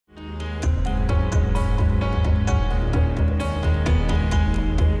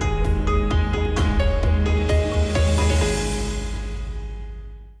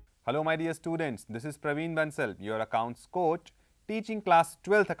Hello my dear students, this is Praveen Bansal, your accounts coach, teaching class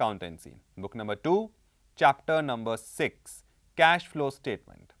 12th accountancy. Book number 2, chapter number 6, cash flow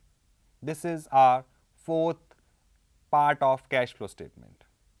statement. This is our fourth part of cash flow statement.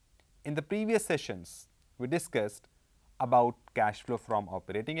 In the previous sessions, we discussed about cash flow from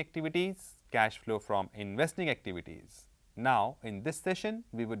operating activities, cash flow from investing activities. Now, in this session,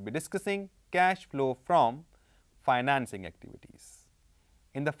 we would be discussing cash flow from financing activities.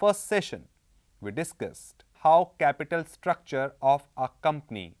 In the first session, we discussed how capital structure of a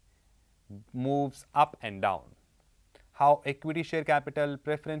company moves up and down, how equity share capital,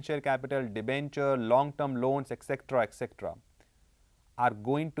 preference share capital, debenture, long-term loans, etc., etc. are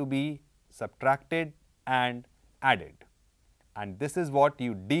going to be subtracted and added. And this is what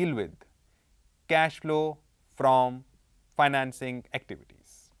you deal with, cash flow from financing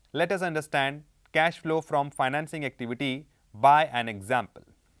activities. Let us understand cash flow from financing activity by an example.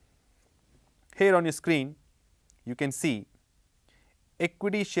 Here on your screen, you can see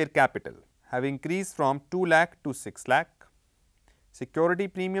equity share capital have increased from 2 lakh to 6 lakh, security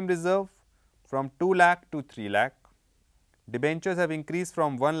premium reserve from 2 lakh to 3 lakh, debentures have increased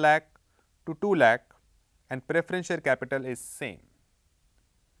from 1 lakh to 2 lakh, and preference share capital is same.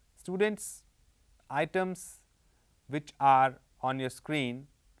 Students, items which are on your screen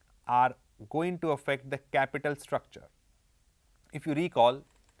are going to affect the capital structure. If you recall,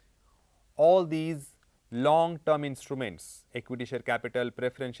 all these long-term instruments, equity share capital,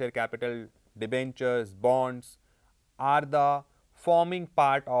 preference share capital, debentures, bonds, are the forming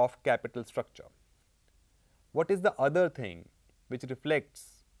part of capital structure. What is the other thing which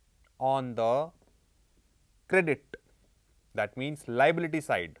reflects on the credit, that means liability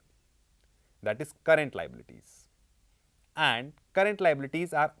side, that is current liabilities, and current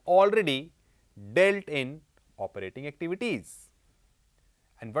liabilities are already dealt in operating activities.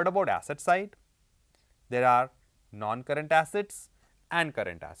 And what about asset side? There are non-current assets and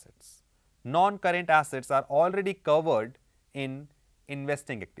current assets. Non-current assets are already covered in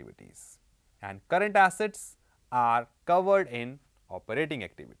investing activities, and current assets are covered in operating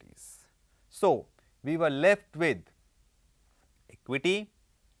activities. So, we were left with equity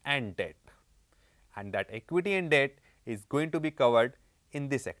and debt, and that equity and debt is going to be covered in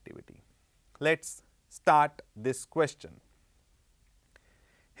this activity. Let's start this question.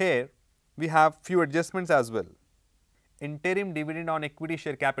 Here we have few adjustments as well. Interim dividend on equity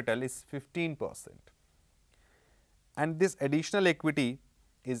share capital is 15%, and this additional equity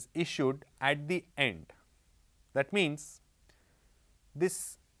is issued at the end. That means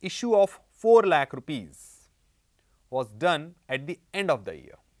this issue of 4 lakh rupees was done at the end of the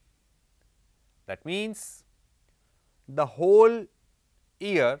year. That means the whole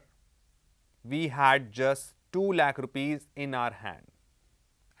year we had just 2 lakh rupees in our hand,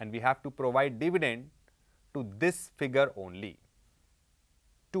 and we have to provide dividend to this figure only,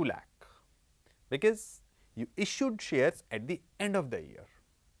 2 lakh, because you issued shares at the end of the year.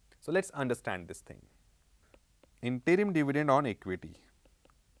 So, let us understand this thing. Interim dividend on equity,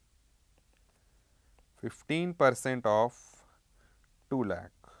 15% of 2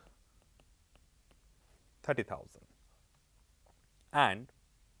 lakh, 30,000. And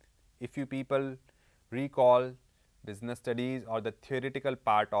if you people recall business studies or the theoretical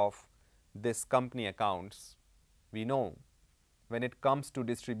part of this company accounts, we know when it comes to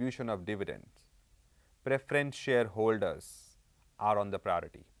distribution of dividends, preference shareholders are on the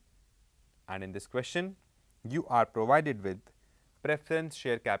priority. And in this question, you are provided with preference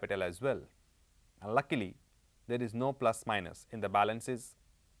share capital as well. And luckily, there is no plus minus in the balances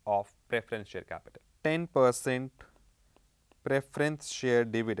of preference share capital. 10% preference share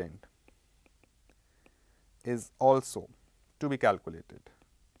dividend is also to be calculated.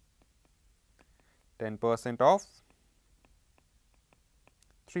 10% of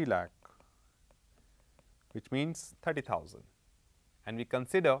 3 lakh, which means 30,000, and we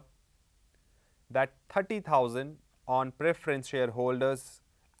consider that 30,000 on preference shareholders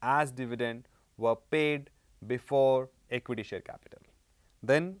as dividend were paid before equity share capital.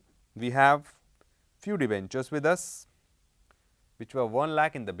 Then we have few debentures with us, which were 1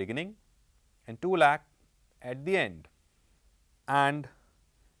 lakh in the beginning and 2 lakh at the end, and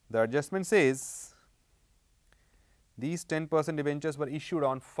the adjustment says these 10% debentures were issued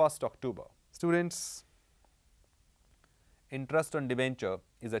on 1st October. Students, interest on debenture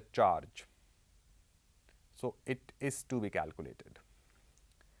is a charge, so it is to be calculated.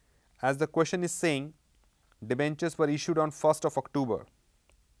 As the question is saying, debentures were issued on 1st of October.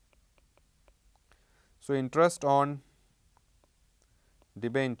 So, interest on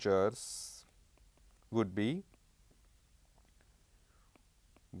debentures would be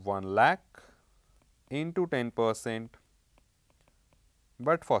 1 lakh into 10%,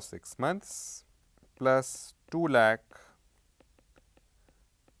 but for 6 months, plus 2 lakh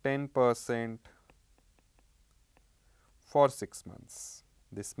 10% for 6 months.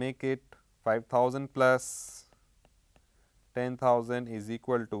 This make it 5,000 plus 10,000 is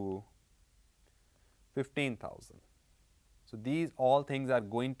equal to 15,000. So, these all things are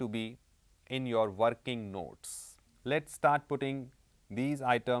going to be in your working notes. Let's start putting these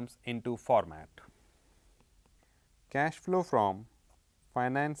items into format. Cash flow from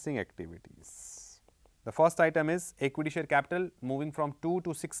financing activities. The first item is equity share capital moving from 2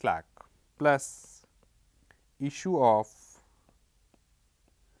 to 6 lakh plus issue of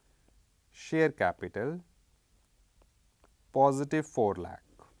share capital positive 4 lakh.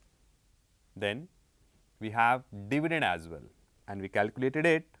 Then we have dividend as well, and we calculated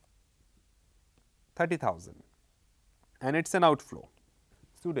it 30,000, and it is an outflow.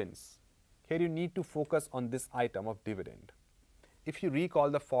 Students, here you need to focus on this item of dividend. If you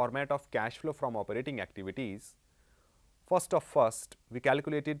recall the format of cash flow from operating activities, first we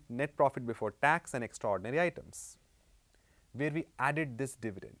calculated net profit before tax and extraordinary items, where we added this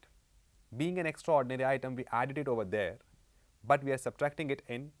dividend. Being an extraordinary item, we added it over there, but we are subtracting it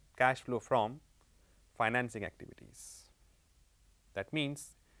in cash flow from financing activities. That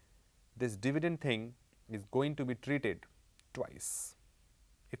means this dividend thing is going to be treated twice.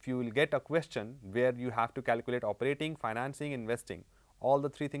 If you will get a question where you have to calculate operating, financing, investing, all the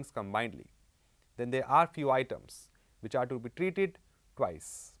three things combinedly, then there are few items which are to be treated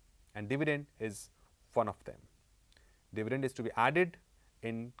twice, and dividend is one of them. Dividend is to be added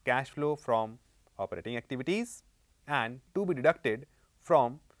in cash flow from operating activities and to be deducted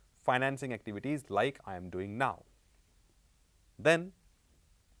from financing activities like I am doing now. Then,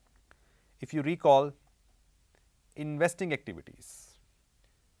 if you recall investing activities,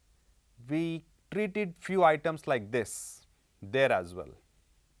 we treated few items like this there as well.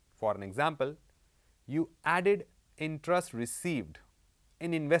 For an example, you added interest received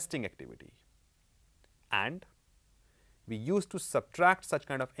in investing activity, and we used to subtract such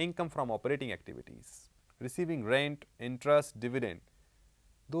kind of income from operating activities. Receiving rent, interest, dividend,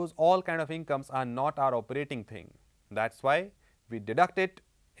 those all kind of incomes are not our operating thing. That is why we deduct it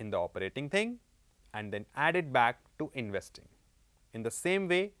in the operating thing and then add it back to investing. In the same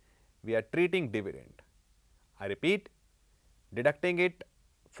way, we are treating dividend. I repeat, deducting it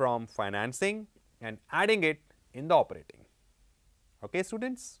from financing and adding it in the operating. Okay,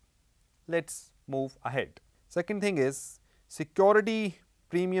 students, let us move ahead. Second thing is security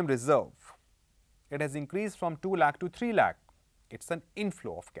premium reserve. It has increased from 2 lakh to 3 lakh. It is an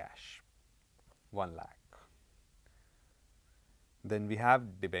inflow of cash, 1 lakh. Then we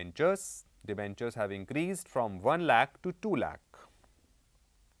have debentures. Debentures have increased from 1 lakh to 2 lakh.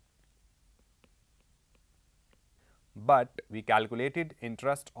 But we calculated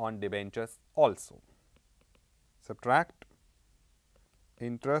interest on debentures also. Subtract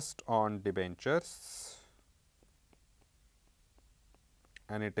interest on debentures,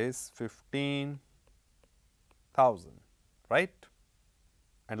 and it is 15,000, right?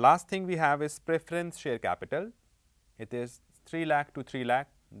 And last thing we have is preference share capital. It is 3 lakh to 3 lakh.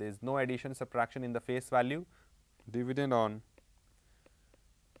 There is no addition subtraction in the face value. Dividend on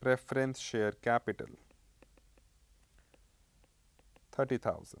preference share capital,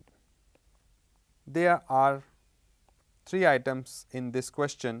 30,000. There are 3 items in this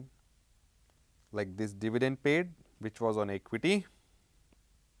question, like this dividend paid, which was on equity,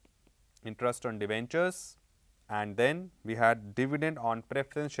 interest on debentures, and then we had dividend on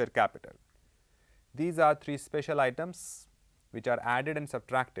preference share capital. These are 3 special items which are added and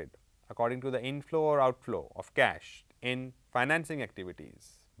subtracted according to the inflow or outflow of cash in financing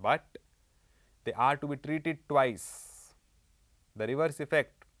activities, but they are to be treated twice. The reverse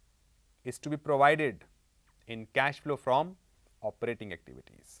effect is to be provided in cash flow from operating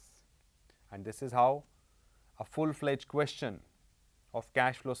activities, and this is how a full-fledged question of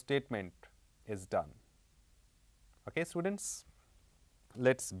cash flow statement is done. Okay, students,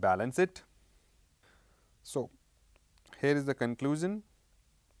 let us balance it. So, here is the conclusion: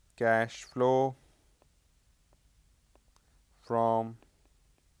 cash flow from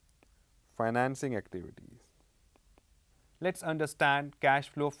financing activities. Let us understand cash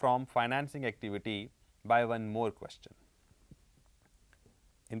flow from financing activity by one more question.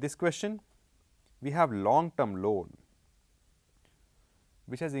 In this question, we have long term loan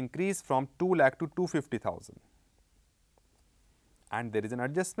which has increased from 2 lakh to 250,000, and there is an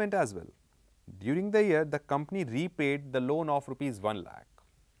adjustment as well. During the year, the company repaid the loan of rupees 1 lakh.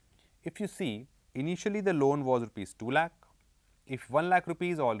 If you see, initially the loan was rupees 2 lakh. if 1 lakh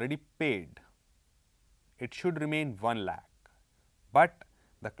rupees already paid, it should remain 1 lakh. But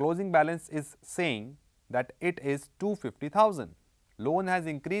the closing balance is saying that it is 250,000. Loan has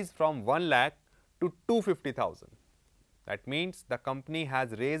increased from 1 lakh to 250,000. That means the company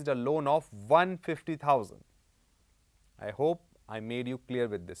has raised a loan of 150,000. I hope I made you clear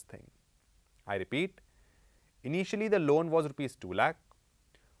with this thing. I repeat, initially the loan was rupees 2 lakh.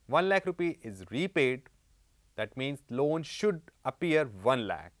 1 lakh rupee is repaid. That means loan should appear 1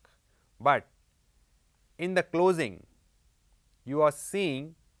 lakh. But in the closing, you are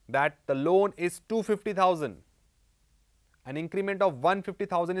seeing that the loan is 250,000. An increment of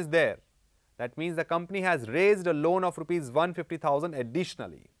 150,000 is there. That means the company has raised a loan of rupees 150,000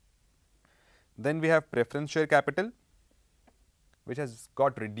 additionally. Then we have preference share capital, which has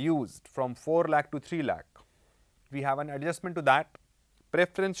got reduced from 4 lakh to 3 lakh. We have an adjustment to that.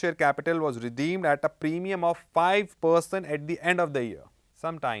 Preference share capital was redeemed at a premium of 5% at the end of the year.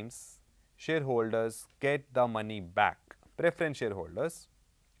 Sometimes shareholders get the money back, preference shareholders,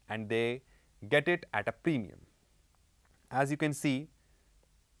 and they get it at a premium. As you can see,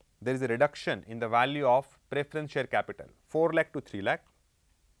 there is a reduction in the value of preference share capital, 4 lakh to 3 lakh,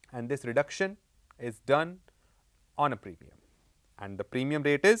 and this reduction is done on a premium, and the premium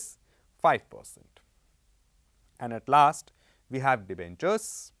rate is 5%. And at last, we have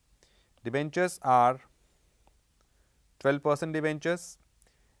debentures. Debentures are 12% debentures,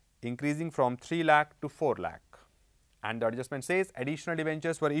 increasing from 3 lakh to 4 lakh. And the adjustment says additional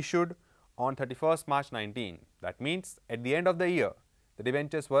debentures were issued on 31st March 19. That means at the end of the year, the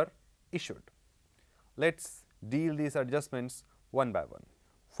debentures were issued. Let's deal these adjustments one by one.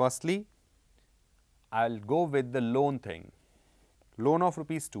 Firstly, I'll go with the loan thing. Loan of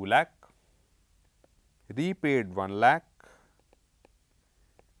rupees 2 lakh, repaid 1 lakh.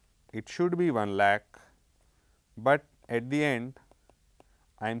 It should be 1 lakh, but at the end,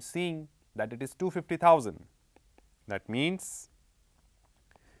 I am seeing that it is 250,000. That means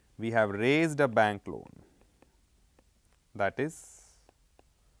we have raised a bank loan, that is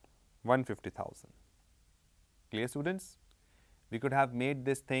 150,000. Clear, students? We could have made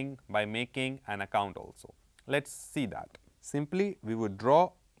this thing by making an account also. Let's see that. Simply, we would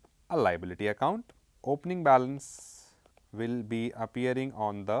draw a liability account. Opening balance will be appearing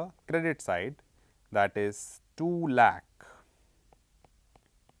on the credit side, that is 2 lakh,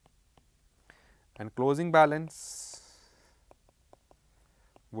 and closing balance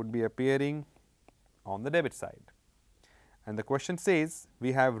would be appearing on the debit side. And the question says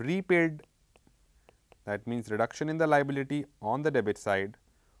we have repaid, that means reduction in the liability on the debit side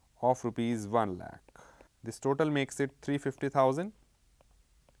of rupees 1 lakh. This total makes it 350,000.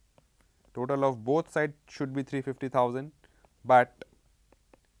 Total of both sides should be 350,000, but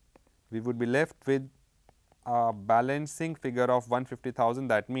we would be left with a balancing figure of 150,000.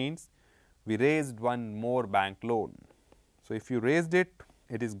 That means we raised one more bank loan. So, if you raised it,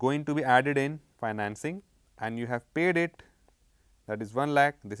 it is going to be added in financing, and you have paid it, that is 1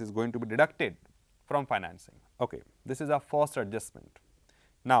 lakh, this is going to be deducted from financing. Okay, this is our first adjustment.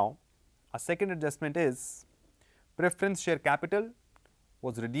 Now, a second adjustment is preference share capital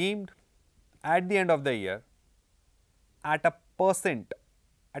was redeemed at the end of the year at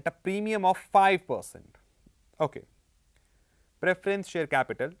a premium of 5%. Okay. Preference share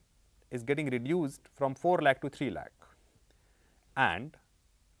capital is getting reduced from 4 lakh to 3 lakh, and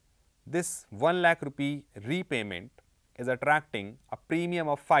this 1 lakh rupee repayment is attracting a premium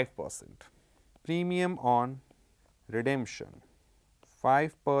of 5%. Premium on redemption,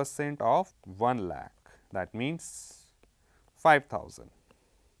 5% of 1 lakh, that means 5,000.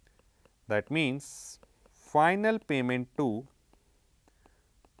 That means final payment to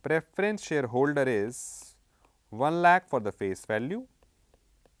preference shareholder is 1 lakh for the face value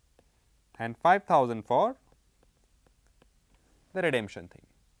and 5,000 for the redemption thing,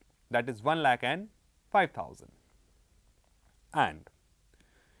 that is 1 lakh and 5,000. And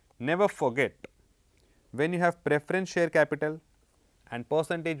never forget, when you have preference share capital and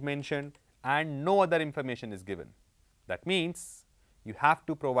percentage mentioned and no other information is given, that means you have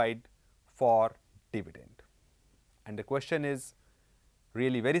to provide for dividend. And the question is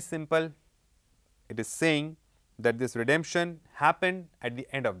really very simple. It is saying that this redemption happened at the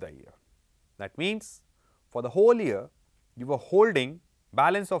end of the year. That means for the whole year you were holding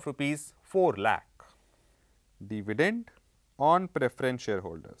balance of rupees 4 lakh. Dividend on preference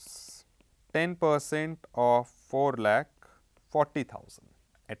shareholders, 10% of 4 lakh, 40,000.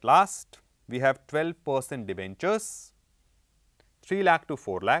 At last, we have 12% debentures, 3 lakh to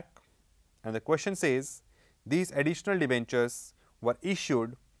 4 lakh, and the question says these additional debentures were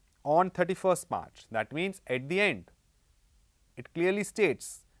issued on 31st March. That means at the end, it clearly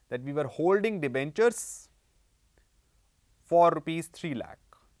states that we were holding debentures for rupees 3 lakh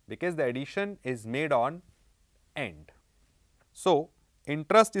because the addition is made on end. So,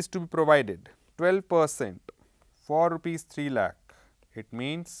 interest is to be provided 12% for rupees 3 lakh, it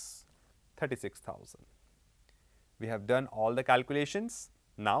means 36,000. We have done all the calculations.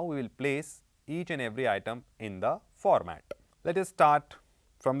 Now, we will place each and every item in the format. Let us start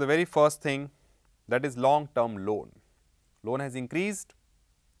from the very first thing, that is long term loan. Loan has increased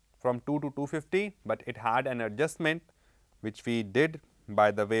from 2 to 250, but it had an adjustment which we did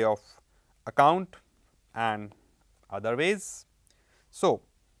by the way of account and other ways. So,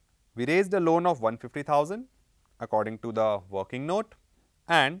 we raised a loan of 150,000 according to the working note,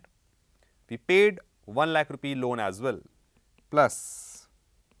 and we paid 1 lakh rupee loan as well, plus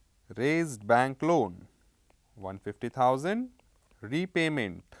raised bank loan 150,000,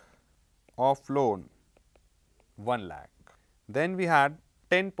 repayment of loan 1 lakh. Then we had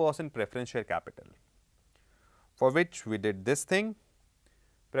 10% preference share capital, for which we did this thing.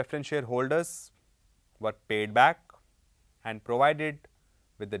 Preference shareholders were paid back and provided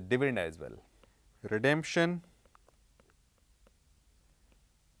with the dividend as well. Redemption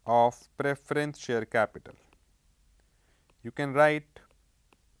of preference share capital. You can write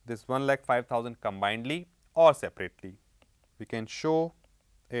this 1,05,000 combinedly or separately. We can show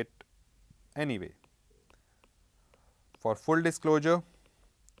it anyway. For full disclosure,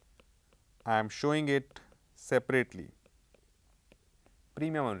 I am showing it separately.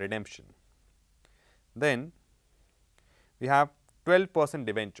 Premium on redemption. Then we have 12%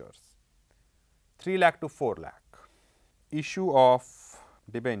 debentures, 3 lakh to 4 lakh. Issue of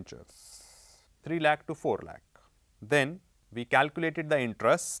debentures, 3 lakh to 4 lakh. Then we calculated the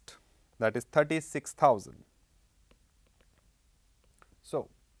interest, that is 36,000. So,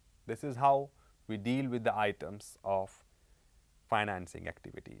 this is how we deal with the items of financing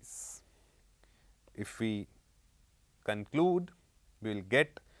activities. If we conclude, we will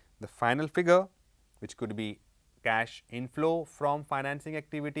get the final figure, which could be cash inflow from financing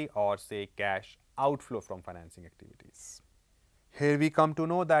activity or say cash outflow from financing activities. Here we come to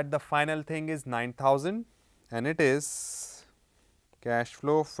know that the final thing is 9,000 and it is cash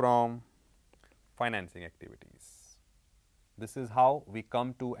flow from financing activities. This is how we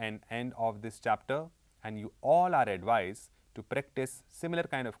come to an end of this chapter, and you all are advised to practice similar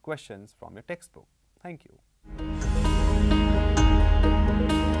kind of questions from your textbook. Thank you.